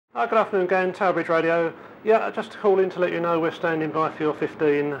Hi, good afternoon again, Tower Bridge Radio. Yeah, just calling to let you know we're standing by for your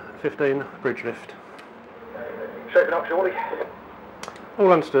 15 bridge lift. Shaping up shortly.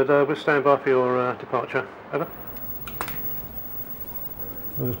 All understood, we'll stand by for your departure. Over.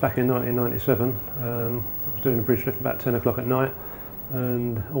 It was back in 1997. I was doing a bridge lift about 10 o'clock at night,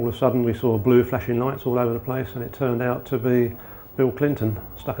 and all of a sudden we saw blue flashing lights all over the place, and it turned out to be Bill Clinton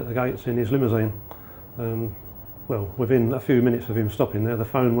stuck at the gates in his limousine. Well, within a few minutes of him stopping there, the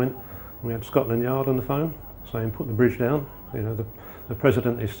phone went. We had Scotland Yard on the phone saying put the bridge down. You know, the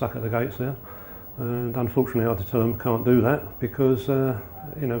president is stuck at the gates there, and unfortunately I had to tell them can't do that because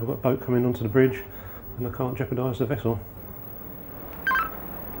you know, we've got a boat coming onto the bridge and I can't jeopardise the vessel.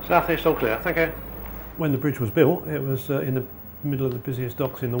 South east all clear, thank you. When the bridge was built, it was in the middle of the busiest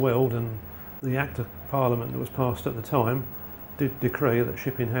docks in the world, and the Act of Parliament that was passed at the time did decree that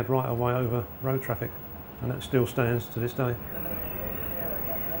shipping had right of way over road traffic, and that still stands to this day.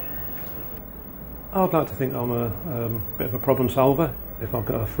 I'd like to think I'm a bit of a problem solver. If I've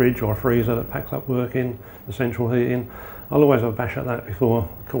got a fridge or a freezer that packs up working, the central heating, I'll always have a bash at that before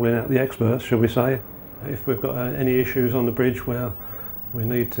calling out the experts, shall we say. If we've got any issues on the bridge where we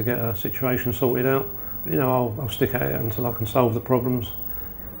need to get a situation sorted out, you know, I'll stick at it until I can solve the problems.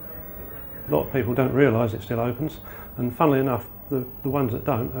 A lot of people don't realise it still opens, and funnily enough, the ones that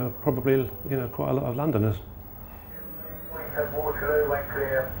don't are probably, you know, quite a lot of Londoners.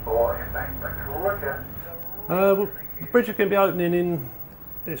 Well, the bridge is going to be opening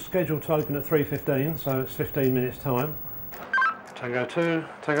it's scheduled to open at 3:15, so it's 15 minutes time. Tango 2,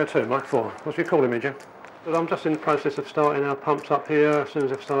 Mike 4. What's your calling me, Jim? But I'm just in the process of starting our pumps up here. As soon as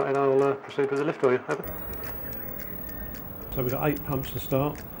they've started, I'll proceed with the lift for you. Over. So we've got 8 pumps to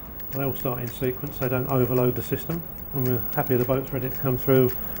start. They all start in sequence, they don't overload the system. And we're happy the boat's ready to come through.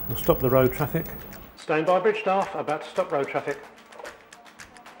 We'll stop the road traffic. Stand by, bridge staff, about to stop road traffic.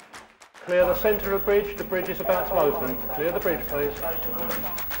 Clear the centre of the bridge is about to open. Clear the bridge, please.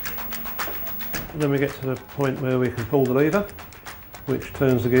 And then we get to the point where we can pull the lever, which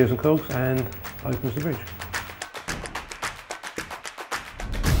turns the gears and cogs and opens the bridge.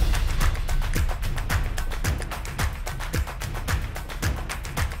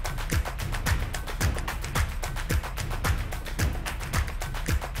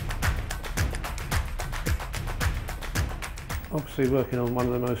 Obviously working on one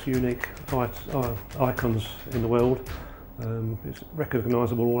of the most unique icons in the world. It's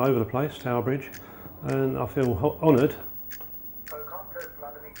recognisable all over the place, Tower Bridge, and I feel honoured.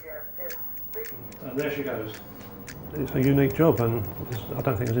 And there she goes. It's a unique job, and I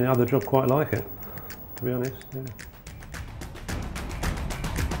don't think there's any other job quite like it, to be honest. Yeah.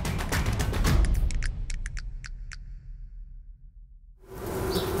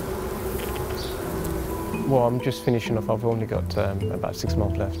 Well, I'm just finishing off. I've only got about 6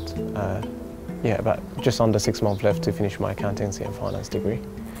 months left. Yeah, about just under 6 months left to finish my accountancy and finance degree.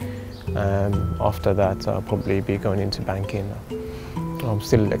 After that, I'll probably be going into banking. I'm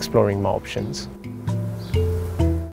still exploring my options.